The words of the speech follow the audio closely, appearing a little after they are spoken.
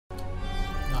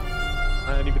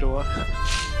No, neither do I.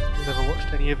 I've never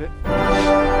watched any of it.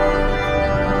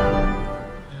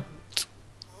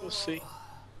 We'll see.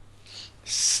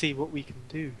 See what we can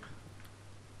do.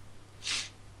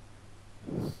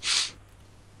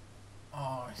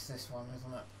 Oh, it's this one,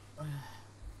 isn't it?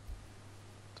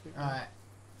 Alright.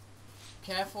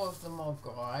 Careful of the mob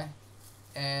guy.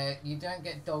 You don't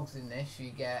get dogs in this, you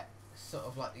get sort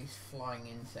of like these flying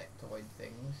insectoid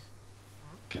things.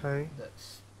 Okay.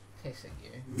 That's pissing you.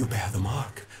 You bear the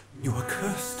mark. You are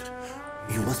cursed.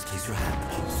 You must kiss your hand,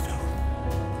 Keystone.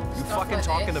 You Stuff fucking like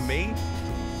talking this. to me?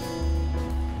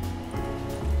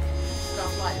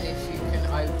 Stuff like this you can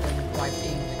open by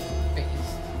being the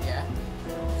beast, yeah?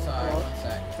 So, one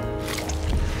sec.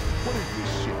 What is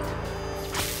this shit?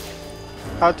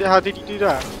 How did you do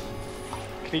that?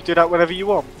 Can you do that whenever you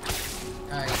want?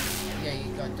 Yeah,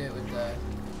 you gotta do it with the...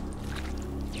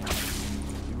 You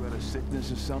had a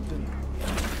sickness or something?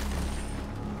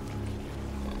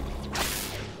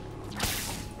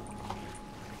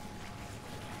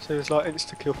 So it's like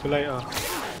insta kill for later.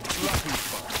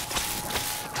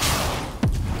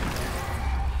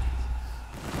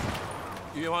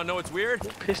 You wanna know what's weird?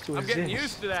 What pistol I'm is getting this?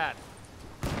 used to that.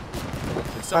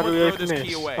 How do we open this this?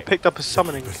 key away. I picked up a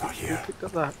summoning. It's not Who here. picked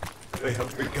up that? They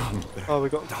have begun. Oh, we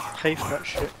got to pay for that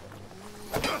shit.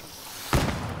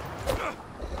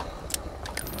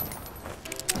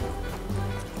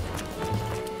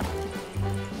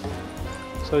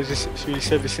 So is this, should we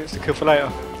save this insta kill for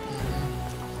later?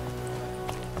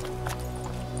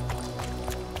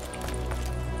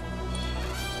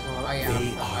 Oh yeah.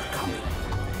 They are coming.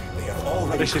 They have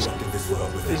already This is- corrupted this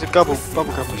world with There's a their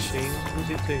bubblegum machine. What does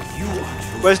it do? You are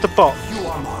chosen. Where's the box? You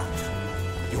are marked.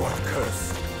 You are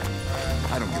cursed.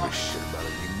 I don't give a shit about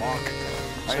it, you mark. I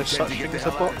So intend such to get the thing as a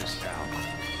hell out of box? this town.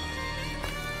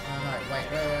 Oh no, wait.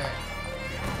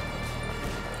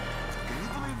 Can you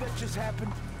believe that just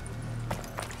happened?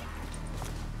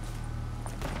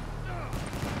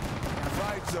 The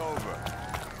fight's over.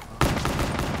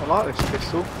 I like this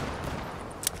pistol.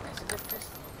 It's a good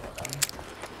pistol.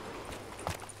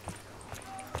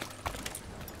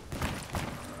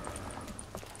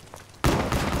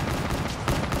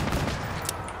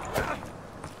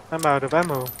 I'm out of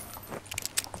ammo.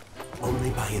 Only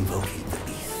by invoking the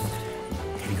beast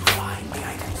can you find the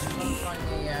items you need. Find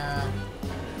the,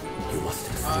 You must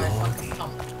it's explore like a the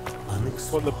pump.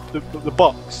 unexplored. What, the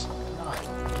box? No, it's a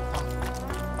pump.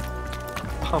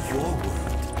 Pump. Your world,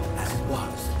 as it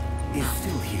was, is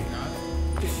still here. No.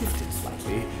 Shifted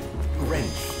slightly,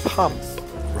 wrenched. Pump.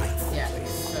 Rightful Yeah, place.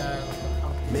 it's like a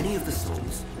pump. Many of the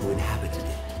souls who inhabited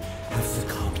it have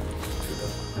succumbed to the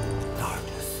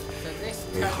darkness. So this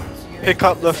They are turns you Pick into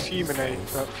up the things.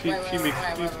 fuminator. Wait.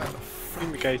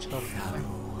 Fumigator. Shadow of I've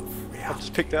reality.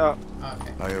 just picked it up.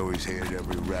 Okay. I always hated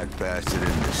every rat bastard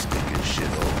in this stinking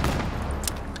shithole.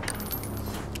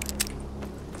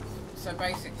 So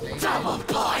basically, Double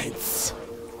points!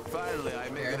 Finally, I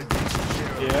make a decent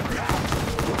share of Yeah.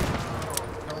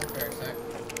 come on for a sec.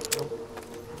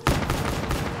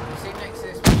 You see next to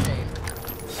this machine?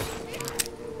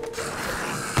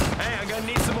 Hey, I'm gonna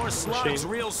need some more slugs Machine.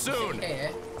 real soon.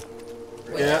 Here.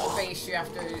 With Yeah. that piece, you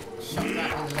have to shove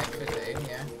that with electricity,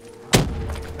 yeah?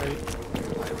 Okay.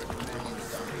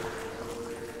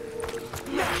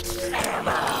 Max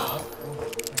ammo! Oh,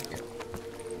 thank you.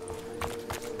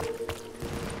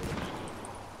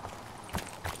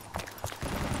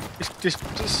 It's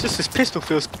just this pistol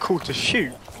feels cool to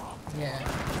shoot. Yeah.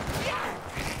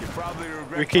 You probably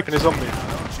regret We're keeping us on me.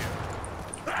 now, don't you?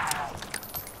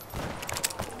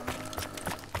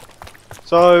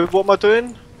 So what am I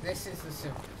doing? This is the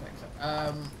super protector.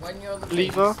 When you're the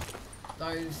Lever? beast,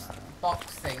 those box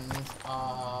things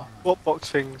are What box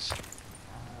things?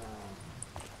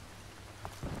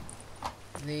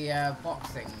 the box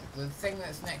thing. The thing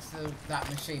that's next to that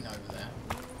machine over there.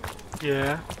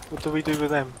 Yeah. What do we do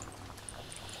with them?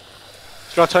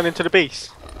 Should I turn into the beast?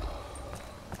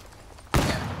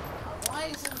 Yeah. Why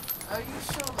isn't... Are you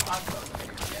sure that I've got the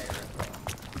fumigator as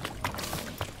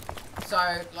well? So,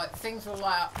 like, things will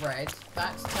light up red.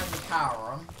 That's turn the power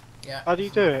on. Yeah. How do you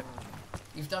do it?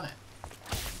 You've done it.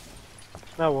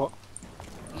 Now what?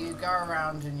 You go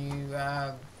around and you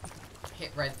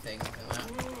hit red things and that.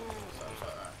 So it's like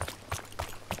that.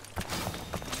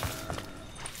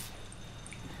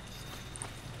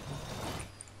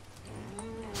 I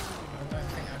don't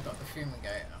think I've got the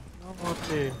fumigator. No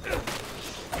idea.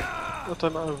 I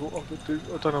don't know what I'm doing.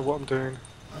 I don't know what I'm doing.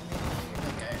 I need the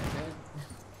fumigator, dude.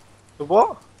 The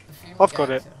what? The I've got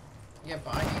it. fumigator. Yeah,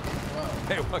 but I need it as well.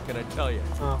 Hey, what can I tell you?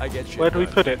 Oh. I get shit Where do we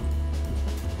done. put it?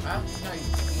 No, you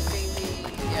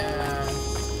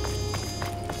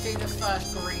see the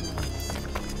first green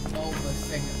bulbous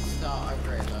thing at the start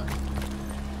over here, look.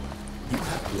 You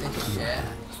have to This shit.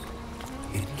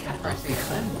 It cannot Press be it.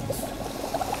 cleansed.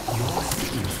 Your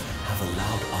sins have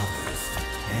allowed others to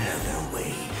tear their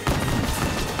way.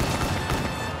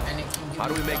 And it can give How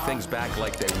do we you make things darkness. back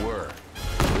like they were?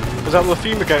 Was that what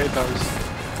fumigated those? It's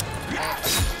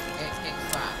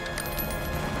that.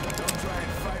 Don't try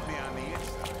and fight me on the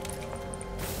inside.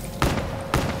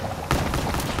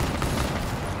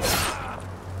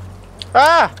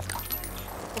 Ah!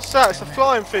 What's that? It's a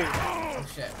flying thing. Oh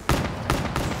shit.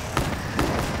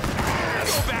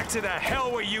 Go back to the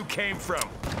hell where you came from.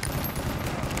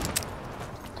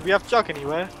 Do we have jug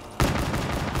anywhere?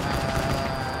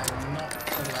 Not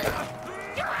too late. I'm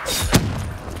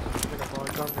gonna buy a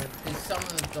gun then. In some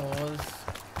of the doors,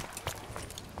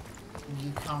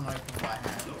 you can't open by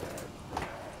hand.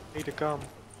 Need a gun.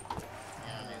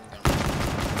 Yeah, I need a gun.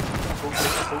 I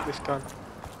bought this gun.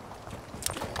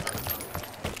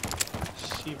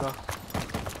 Shiva.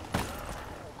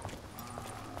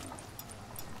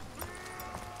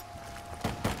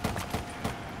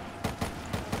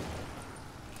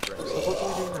 So what do we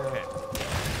do now? Okay.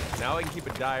 Now I can keep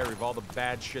a diary of all the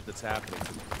bad shit that's happening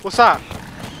to me. What's that?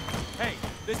 Hey,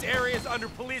 this area is under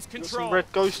police Got some control. red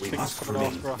ghost We things must coming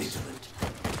remain after us. vigilant.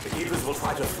 The evils will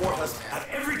try to thwart us at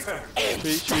every turn. Should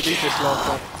we leave this last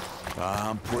one?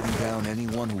 I'm putting down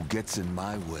anyone who gets in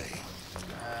my way.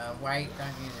 Wait, don't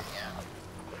use it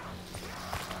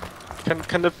yet.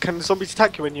 Can the zombies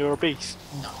attack you when you're a beast?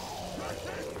 No.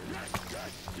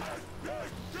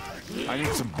 I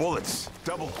need some bullets.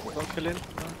 Double quick. Not killing?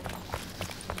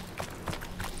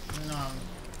 No.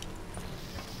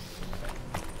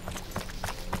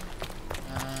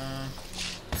 No.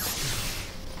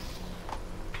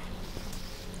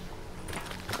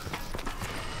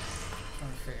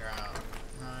 Trying to figure out.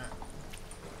 No.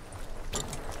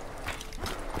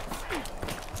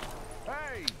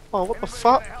 Hey! Oh, what the anybody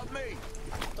fuck? wanna help me?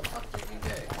 What the fuck did you do?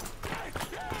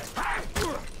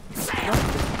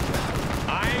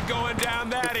 I ain't going down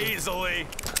that easily.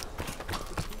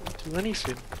 Do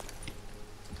anything?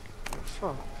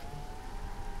 Fuck.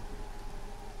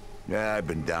 Yeah, I've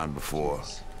been down before.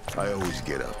 I always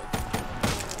get up.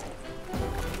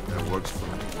 That works for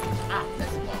me. Ah,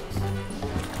 there's a box.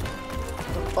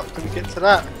 How the fuck do we get to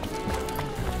that?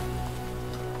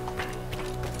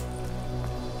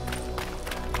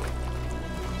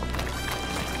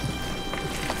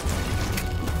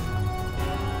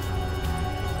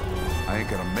 I ain't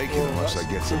gonna make it unless I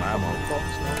get some ammo. Box,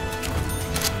 man.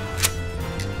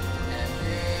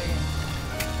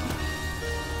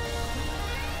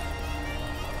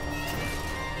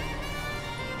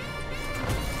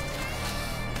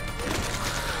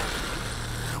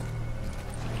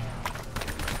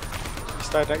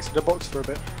 Stay next to the box for a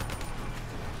bit.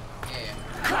 Yeah.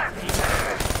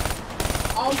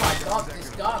 Oh my god, this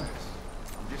gun.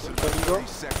 What gun you got?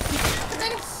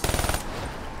 This.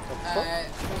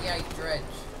 48 dredge.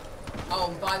 Oh,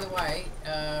 and by the way,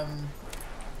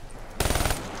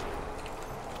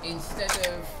 instead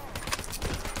of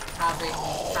having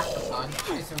Pack-a-Punch,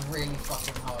 it's a really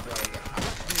fucking hard way to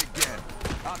get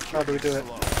Pack-a-Punch. How do we do it?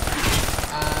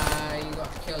 You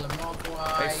got to kill a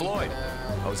Mogwai. Hey, Floyd.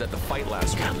 I was at the fight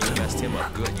last week. You messed him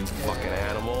up good, you fucking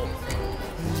animal.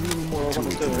 Well, I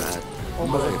want to do it. Oh I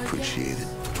my. appreciate it.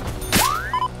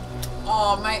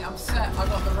 Oh, mate, I'm set. I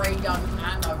got the ray gun and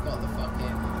I've got the fucking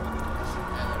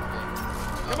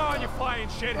LMG. Come on, you flying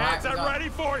shitheads. Right, I'm got- ready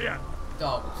for you.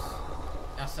 Dogs.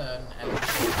 That's an LMG.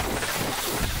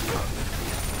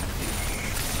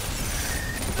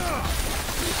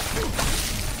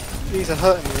 These are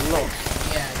hurting me a lot.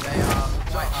 Yeah, they are.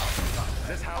 Wait, oh, fuck. Is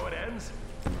this how it ends?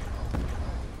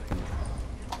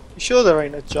 You sure there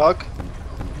ain't a jug?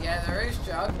 Yeah, there is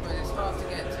jug, but it's hard to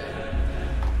get to.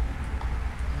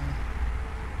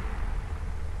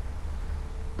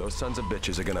 Those sons of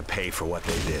bitches are gonna pay for what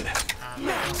they did.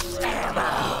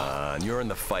 You're in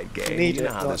the fight game. Need You know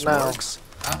it, how not this now. works.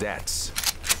 Debts.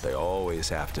 They always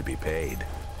have to be paid.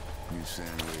 You saying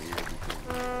we're here because...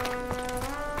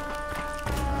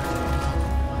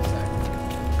 One sec.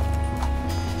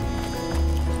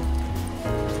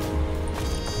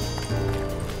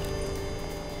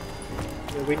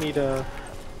 Yeah, we need a...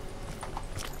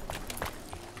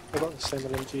 I've got the same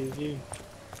LMG as you.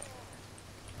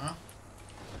 Huh?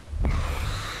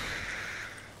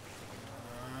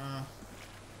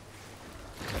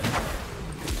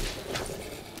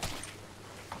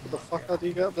 What the fuck, how do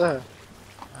you get up there?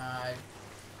 I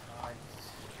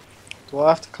Do I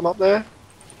have to come up there?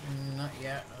 not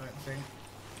yet, I don't think.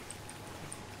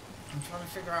 I'm trying to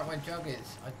figure out where Jug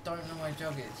is. I don't know where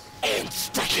Jug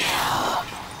is.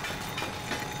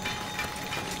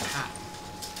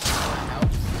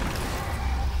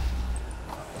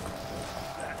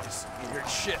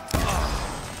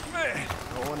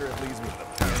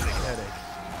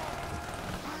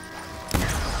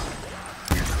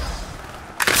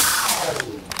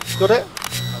 Got it?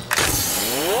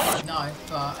 No,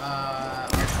 but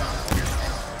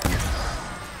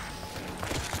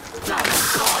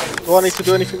Do I need to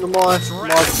do anything with my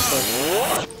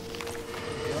stuff?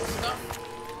 your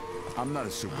stuff? I'm not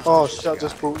a super. Oh shit, I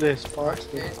just brought this by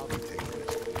accident. I'll be taking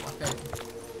this. Okay.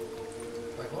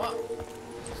 Wait, what?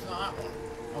 It's not that one.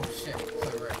 Oh shit,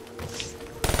 so rare.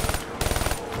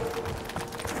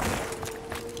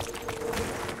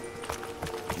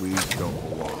 We don't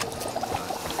belong.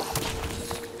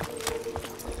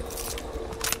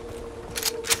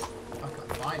 I can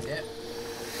find it.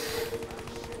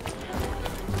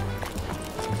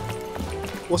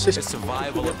 What's this? It's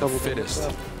survival of the fittest.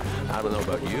 I don't know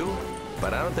about you,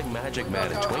 but I don't think Magic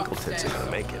Man and Twinkle Tits are gonna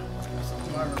make it. That's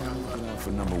all I remember.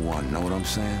 For number one, know what I'm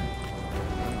saying?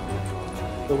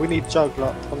 But we need jug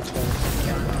like sometimes.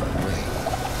 Yeah, I know.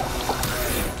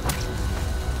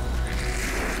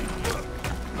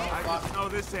 Oh fuck. No,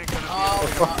 this ain't gonna Oh What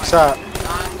the fuck. fuck is that?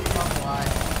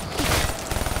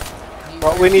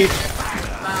 Right, we need.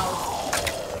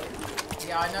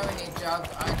 Yeah, I know we need jug.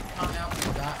 I can't help you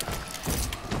with that.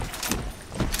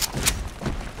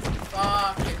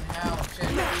 Fucking hell,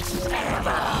 shit.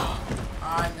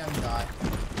 I'm gonna die.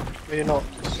 No, you're not.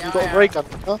 Yeah, You got I a ray gun,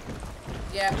 huh?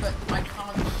 Yeah, but I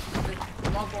can't. The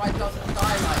Mogwai doesn't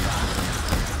die like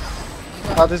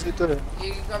that. How does it do it?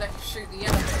 You gotta shoot the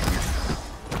yellow bit.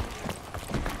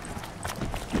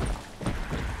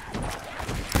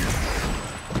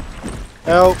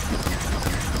 Help!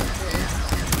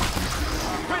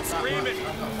 quit screaming.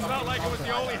 It's not like it was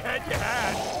the only head you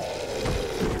had.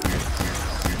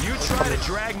 You try to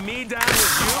drag me down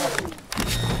with you?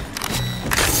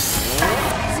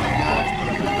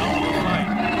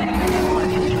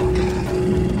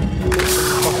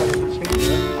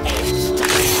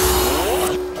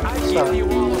 I give you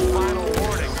all a final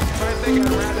warning. I think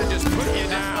I'd rather just put you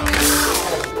down.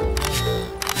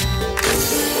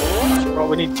 Right,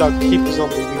 we need jug. Keep us on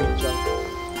me, we need jug.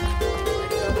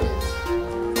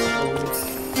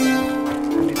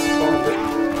 We need to find it.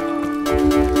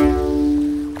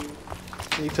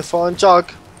 We need to find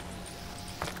jug.